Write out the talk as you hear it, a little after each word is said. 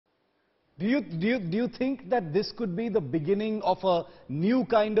Do you think that this could be the beginning of a new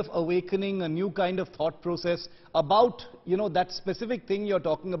kind of awakening, a new kind of thought process about, that specific thing you're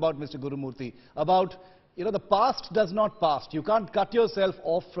talking about, Mr. Gurumurthy, about, the past does not pass. You can't cut yourself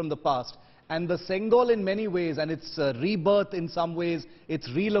off from the past. And the Sengol in many ways, and its rebirth in some ways, its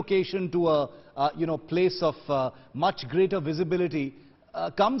relocation to a place of much greater visibility,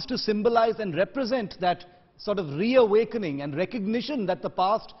 comes to symbolize and represent that sort of reawakening and recognition that the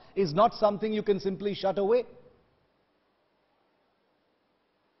past is not something you can simply shut away.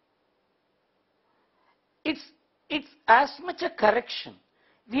 It's as much a correction.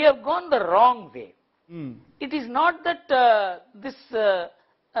 We have gone the wrong way. It is not that this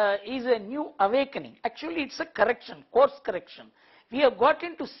is a new awakening. Actually, it's a correction, course correction. We have got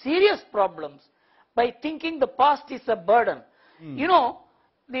into serious problems by thinking the past is a burden.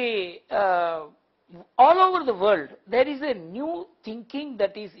 All over the world, there is a new thinking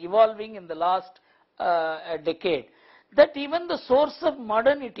that is evolving in the last decade. That even the source of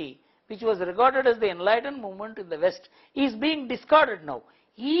modernity, which was regarded as the enlightened movement in the West, is being discarded now.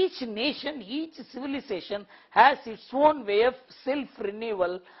 Each nation, each civilization has its own way of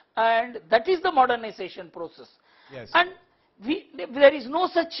self-renewal, and that is the modernization process. Yes. And there is no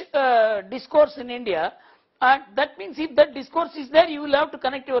such discourse in India, and that means if that discourse is there, you will have to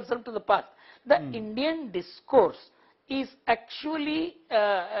connect yourself to the past. The Indian discourse is actually,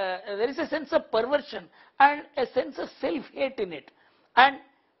 there is a sense of perversion and a sense of self-hate in it. And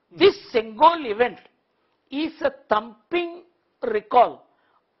this Sengol event is a thumping recall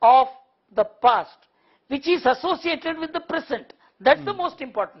of the past, which is associated with the present. That's the most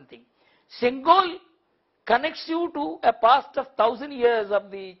important thing. Sengol connects you to a past of 1,000 years of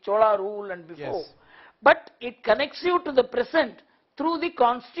the Chola rule and before. Yes. But it connects you to the present through the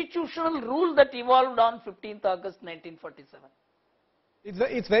constitutional rule that evolved on 15th August 1947.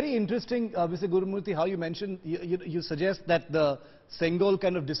 It's very interesting, Mr. Gurumurthy, how you mentioned, you suggest that the Sengol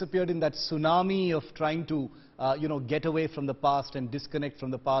kind of disappeared in that tsunami of trying to, get away from the past and disconnect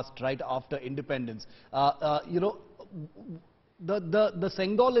from the past right after independence. The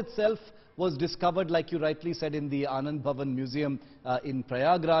Sengol itself was discovered, like you rightly said, in the Anand Bhavan Museum in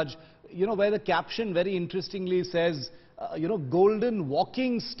Prayagraj, where the caption very interestingly says, golden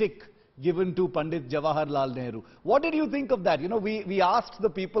walking stick given to Pandit Jawaharlal Nehru. What did you think of that? We asked the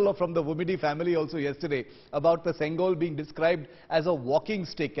people from the Vumidi family also yesterday about the Sengol being described as a walking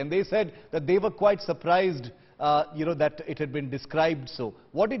stick, and they said that they were quite surprised, that it had been described so.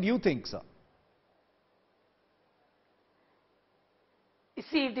 What did you think, sir? You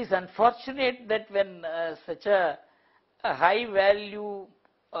see, it is unfortunate that when such a high value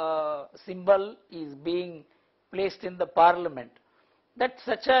symbol is being placed in the parliament, that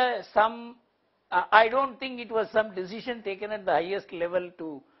such I don't think it was some decision taken at the highest level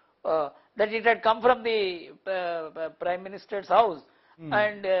to, that it had come from the Prime Minister's house,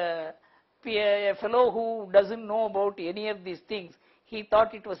 and a fellow who doesn't know about any of these things, he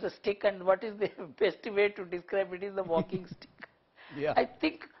thought it was a stick, and what is the best way to describe it is the walking stick. Yeah. I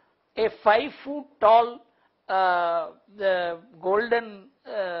think a 5-foot tall the golden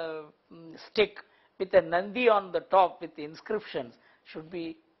stick with a Nandi on the top with the inscriptions should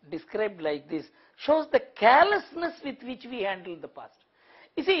be described like this. Shows the carelessness with which we handle the past.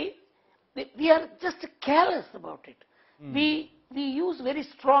 You see, we are just careless about it. We use very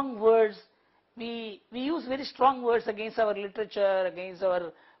strong words. We use very strong words against our literature, against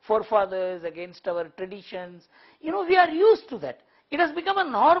our forefathers, against our traditions. We are used to that. It has become a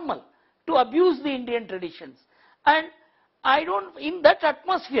normal to abuse the Indian traditions. And in that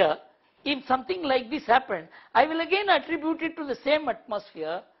atmosphere, if something like this happened, I will again attribute it to the same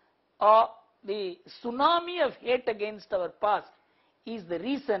atmosphere. The tsunami of hate against our past is the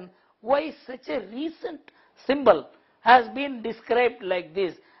reason why such a recent symbol has been described like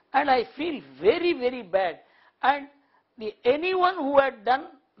this. And I feel very, very bad. And anyone who had done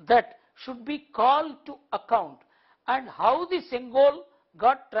that should be called to account. And how the Sengol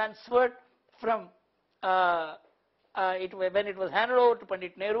got transferred from when it was handed over to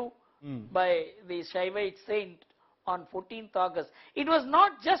Pandit Nehru by the Shaivite saint on 14th August. It was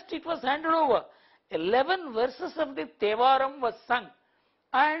not just it was handed over. 11 verses of the Tevaram was sung,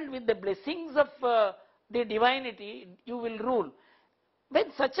 and with the blessings of the divinity, you will rule.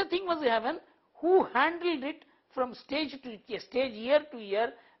 When such a thing was happened, who handled it from stage to stage, year to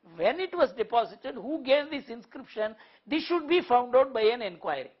year, when it was deposited, who gave this inscription, this should be found out by an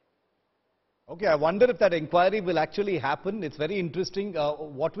inquiry. Okay, I wonder if that inquiry will actually happen. It's very interesting.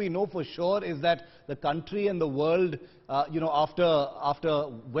 What we know for sure is that the country and the world, after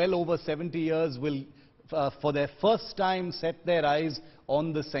well over 70 years, will, for their first time, set their eyes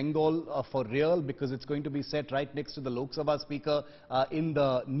on the Sengol for real, because it's going to be set right next to the Lok Sabha Speaker in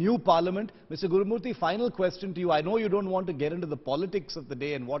the new Parliament. Mr. Gurumurthy, final question to you. I know you don't want to get into the politics of the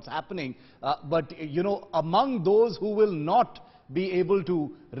day and what's happening, but you know, among those who will not be able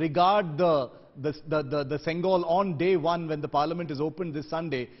to regard the Sengol on day one when the Parliament is opened this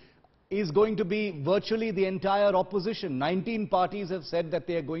Sunday is going to be virtually the entire opposition. 19 parties have said that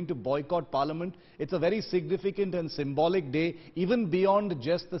they are going to boycott Parliament. It's a very significant and symbolic day, even beyond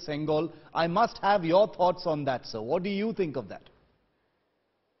just the Sengol. I must have your thoughts on that, sir. What do you think of that?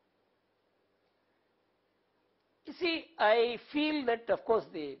 You see, I feel that, of course,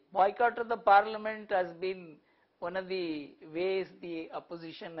 the boycott of the Parliament has been one of the ways the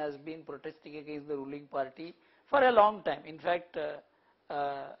opposition has been protesting against the ruling party for a long time. In fact,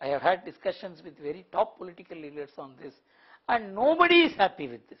 I have had discussions with very top political leaders on this, and nobody is happy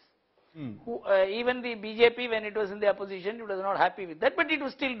with this. Even the BJP, when it was in the opposition, it was not happy with that, but it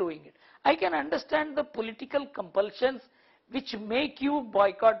was still doing it. I can understand the political compulsions which make you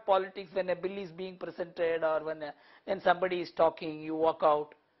boycott politics when a bill is being presented, or when somebody is talking, you walk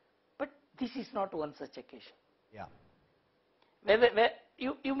out. But this is not one such occasion. Yeah.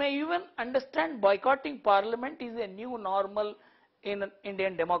 You may even understand boycotting Parliament is a new normal in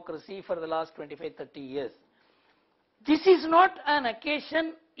Indian democracy for the last 25-30 years. This is not an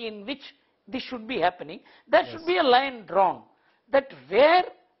occasion in which this should be happening. There should be a line drawn that where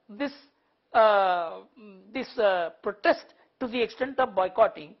this protest to the extent of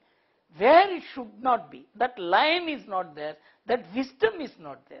boycotting, where it should not be. That line is not there. That wisdom is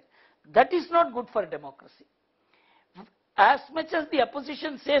not there. That is not good for democracy. As much as the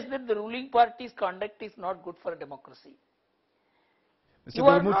opposition says that the ruling party's conduct is not good for democracy, you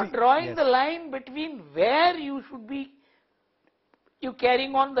are not drawing the line between where you should be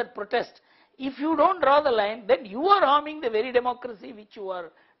carrying on that protest. If you don't draw the line, then you are harming the very democracy which you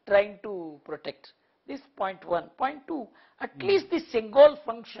are trying to protect. This is point one. Point two, at least the Sengol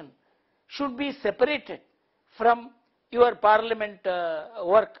function should be separated from your Parliament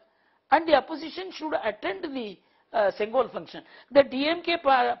work, and the opposition should attend the Sengol function. The DMK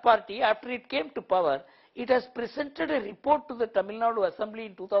party, after it came to power, it has presented a report to the Tamil Nadu Assembly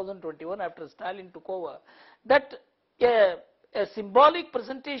in 2021, after Stalin took over, that a symbolic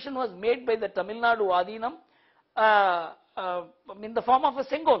presentation was made by the Tamil Nadu Adinam in the form of a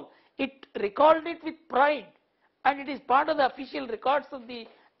Sengol. It recalled it with pride, and it is part of the official records of the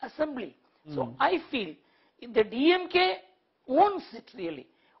Assembly. So I feel the DMK owns it really.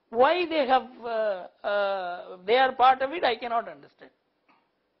 Why they are part of it, I cannot understand.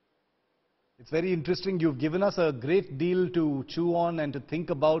 It's very interesting. You've given us a great deal to chew on and to think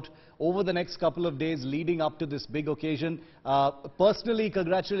about over the next couple of days leading up to this big occasion. Personally,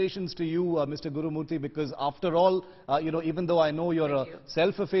 congratulations to you, Mr. Gurumurthy, because after all, you know, even though I know you're a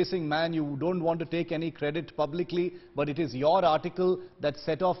self-effacing man, you don't want to take any credit publicly, but it is your article that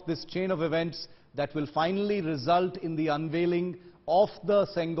set off this chain of events that will finally result in the unveiling of the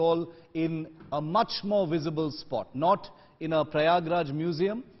Sengol in a much more visible spot, not in a Prayagraj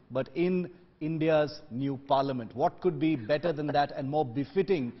museum, but in India's new Parliament. What could be better than that and more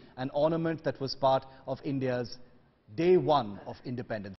befitting an ornament that was part of India's day one of independence?